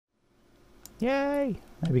Yay!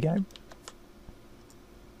 There we go.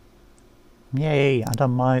 Yay! I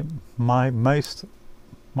done my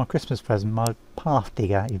Christmas present, my path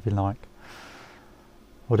digger, if you like.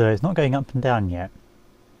 Although it's not going up and down yet.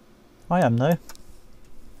 I am though.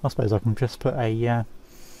 I suppose I can just put a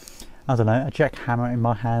I don't know, a jackhammer in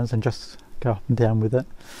my hands and just go up and down with it.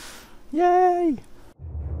 Yay!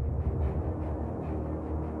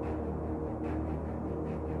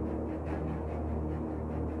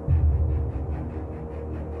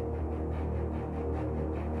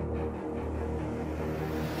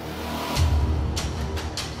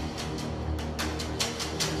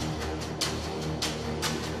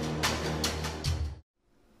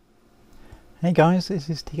 Hey guys, this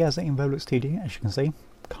is Tigaz in Roblox Studio. As you can see,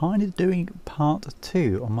 kind of doing part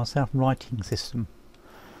 2 on my self-writing system.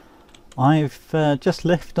 I've just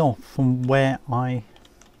left off from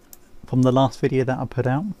from the last video that I put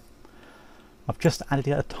out. I've just added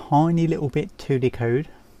a tiny little bit to the code,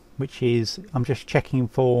 which is, I'm just checking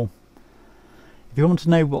for, if you want to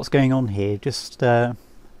know what's going on here, just I'll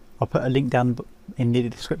put a link down in the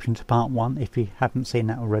description to part 1 if you haven't seen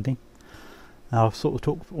that already. I'll sort of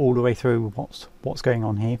talk all the way through what's going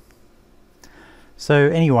on here. So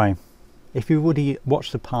anyway, if you've already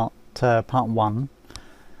watched the part 1,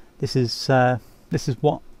 this is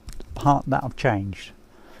what part that I've changed.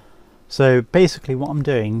 So basically what I'm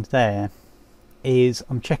doing there is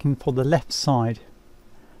I'm checking for the left side.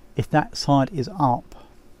 If that side is up,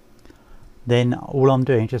 then all I'm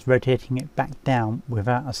doing is just rotating it back down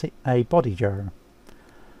without a Bodygyro,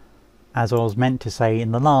 as I was meant to say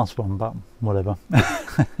in the last one, but whatever.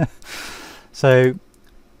 So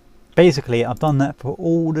basically I've done that for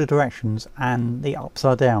all the directions and the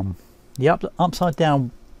upside down. The upside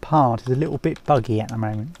down part is a little bit buggy at the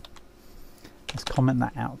moment. Let's comment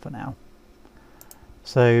that out for now.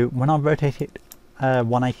 So when I rotate it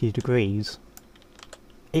 180 degrees,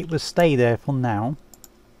 it will stay there for now,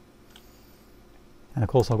 and of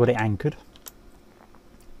course I've got it anchored.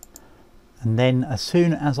 And then as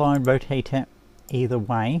soon as I rotate it either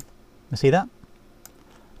way, you see that?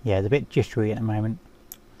 Yeah, it's a bit jittery at the moment.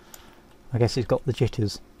 I guess it's got the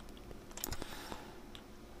jitters.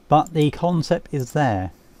 But the concept is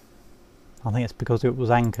there. I think it's because it was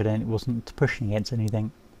anchored and it wasn't pushing against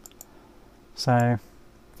anything. So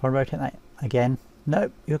if I rotate that again, no,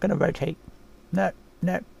 you're going to rotate. No,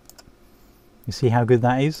 no. You see how good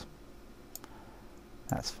that is?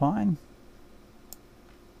 That's fine.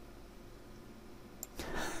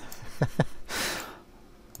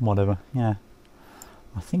 Whatever, yeah.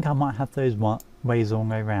 I think I might have those ways all the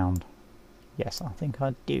way around. Yes, I think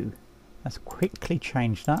I do. Let's quickly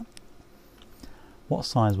change that. What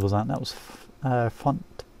size was that? That was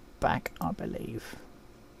front to back, I believe.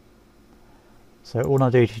 So all I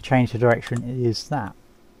do to change the direction is that,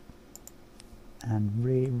 and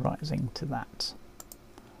re-rising to that.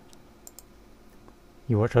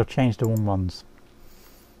 You watch, I've changed the wrong ones.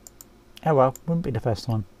 Oh well, wouldn't be the first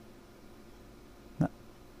time. No.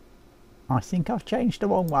 I think I've changed the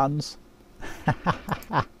wrong ones.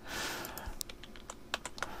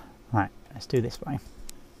 Right, let's do this way.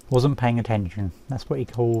 Wasn't paying attention. That's what you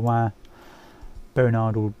call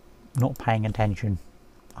Bernard or not paying attention,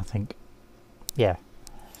 I think. Yeah.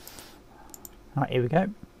 Right, here we go.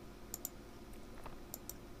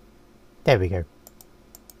 There we go.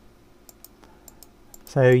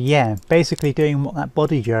 So yeah, basically doing what that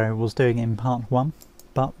Bodygyro was doing in part 1,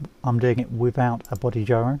 but I'm doing it without a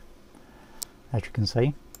Bodygyro, as you can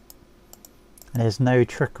see. And there's no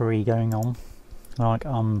trickery going on,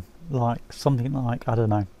 like something like, I don't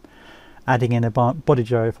know, adding in a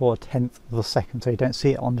Bodygyro for 1/10 of a second so you don't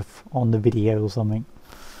see it on the video or something.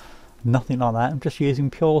 Nothing like that. I'm just using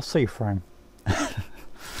pure CFrame.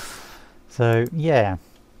 So yeah,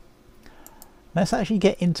 let's actually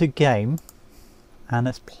get into game. And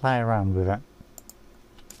let's play around with it.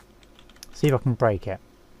 See if I can break it.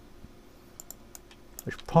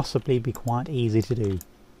 Which possibly be quite easy to do.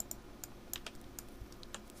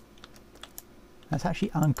 Let's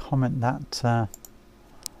actually uncomment that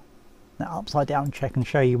upside down check and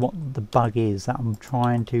show you what the bug is that I'm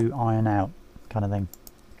trying to iron out, kind of thing.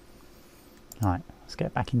 Right, let's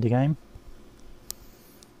get back into game.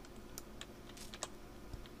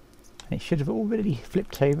 And it should have already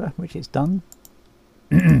flipped over, which it's done.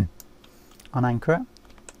 Unanchor it.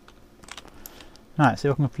 Alright,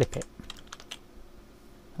 so I can flip it.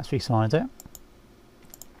 Let's resize it.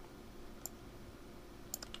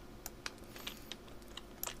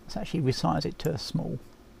 Let's actually resize it to a small.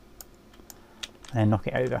 And then knock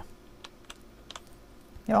it over.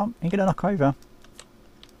 Yeah, you're going to knock over.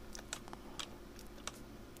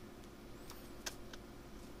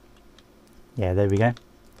 Yeah, there we go.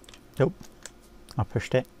 Nope, I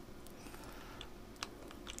pushed it.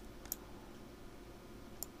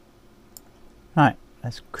 Right,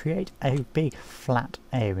 let's create a big flat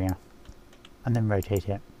area and then rotate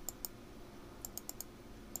it.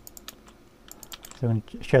 So I'm going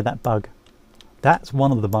to show that bug. That's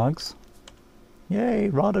one of the bugs. Yay,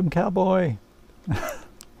 ride 'em cowboy!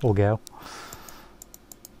 Or girl.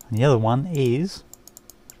 And the other one is...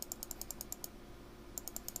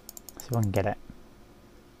 see if I can get it.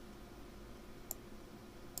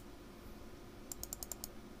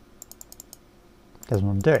 Doesn't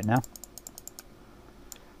want to do it now.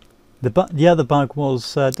 The other bug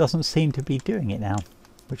was doesn't seem to be doing it now,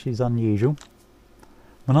 which is unusual.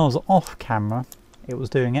 When I was off camera, it was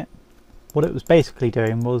doing it. What it was basically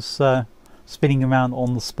doing was spinning around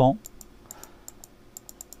on the spot,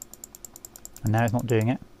 and now it's not doing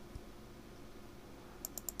it.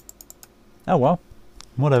 Oh well,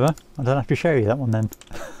 whatever. I don't have to show you that one then.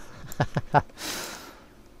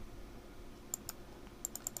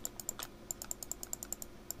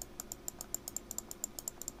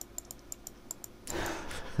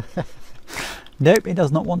 Nope, it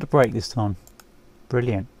does not want to break this time.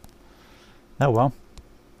 Brilliant. Oh well,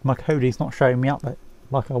 my code is not showing me up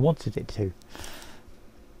like I wanted it to.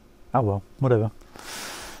 Oh well, whatever.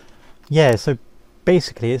 Yeah, so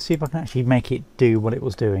basically, let's see if I can actually make it do what it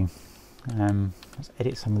was doing. Let's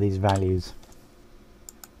edit some of these values.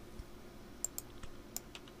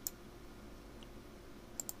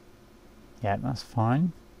 Yeah, that's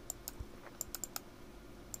fine.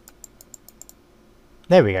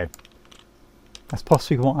 There we go. That's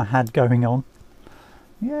possibly what I had going on.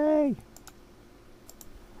 Yay!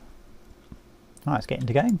 Right, let's get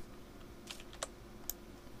into game.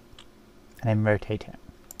 And then rotate it.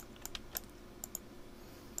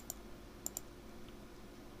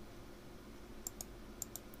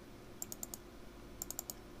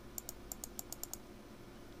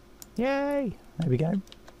 Yay! There we go.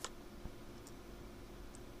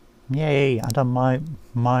 Yay! I've done my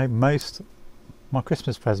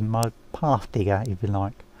Christmas present, my path digger, if you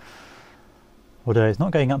like. Although it's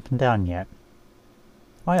not going up and down yet.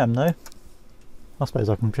 I am though. I suppose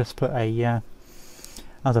I can just put a,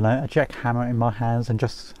 I don't know, a jackhammer in my hands and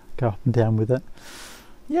just go up and down with it.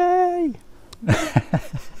 Yay!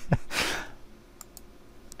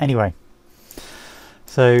 Anyway,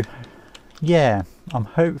 so yeah,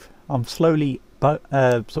 I'm slowly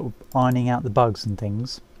sort of ironing out the bugs and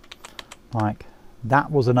things. Like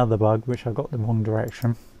that was another bug which I got the wrong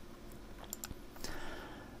direction,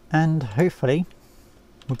 and hopefully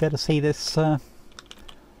we'll be able to see this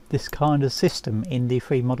this kind of system in the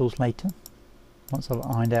free models later, once I've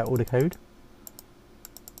ironed out all the code.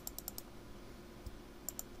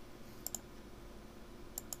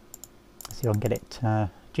 Let's see if I can get it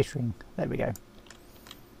jittering. There we go.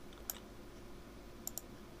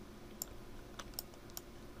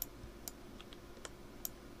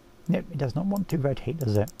 Nope, it does not want to rotate,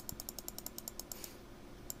 does it?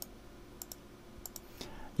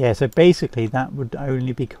 Yeah, so basically that would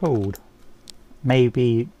only be called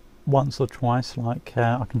maybe once or twice, like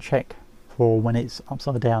I can check for when it's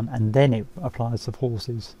upside down and then it applies the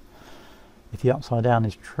forces. If the upside down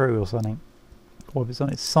is true or something, or if it's on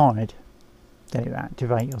its side, then it will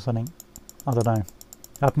activate or something. I don't know.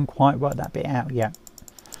 I haven't quite worked that bit out yet.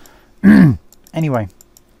 Anyway,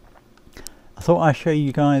 I thought I'd show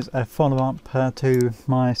you guys a follow-up to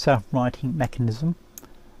my self-writing mechanism,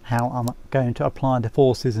 how I'm going to apply the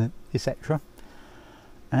forces, etc.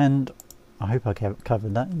 And I hope I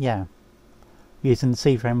covered that. Yeah, using the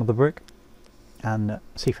C-frame of the brick and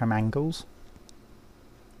C-frame angles,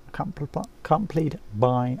 accompanied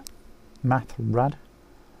by MathRad.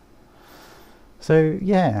 So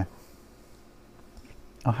yeah,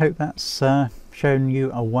 I hope that's shown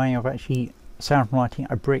you a way of actually self-writing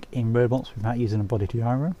a brick in Roblox without using a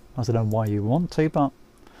Bodygyro. I don't know why you want to, but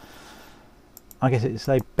I guess it's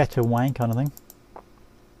a better way kind of thing.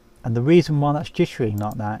 And the reason why that's jittering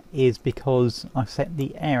like that is because I've set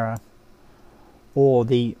the error or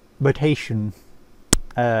the rotation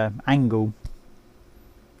angle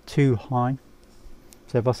too high.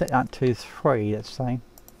 So if I set that to 3, let's say,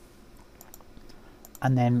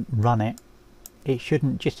 and then run it, it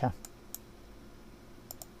shouldn't jitter.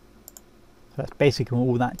 So that's basically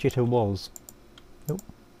all that jitter was. Oh.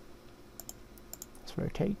 Let's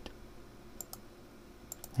rotate.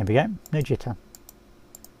 There we go, no jitter.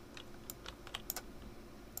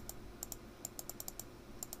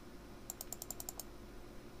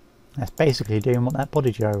 That's basically doing what that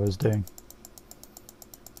Bodygyro was doing.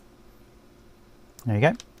 There we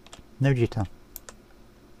go, no jitter.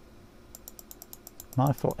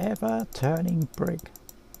 my forever turning brick.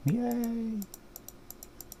 Yay!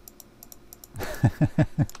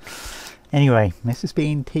 Anyway, this has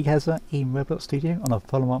been Tigazza in Roblox Studio on a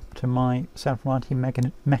follow-up to my self-writing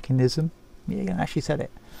mechanism. Yeah, I actually said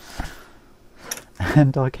it.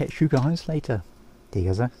 And I'll catch you guys later.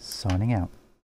 Tigazza signing out.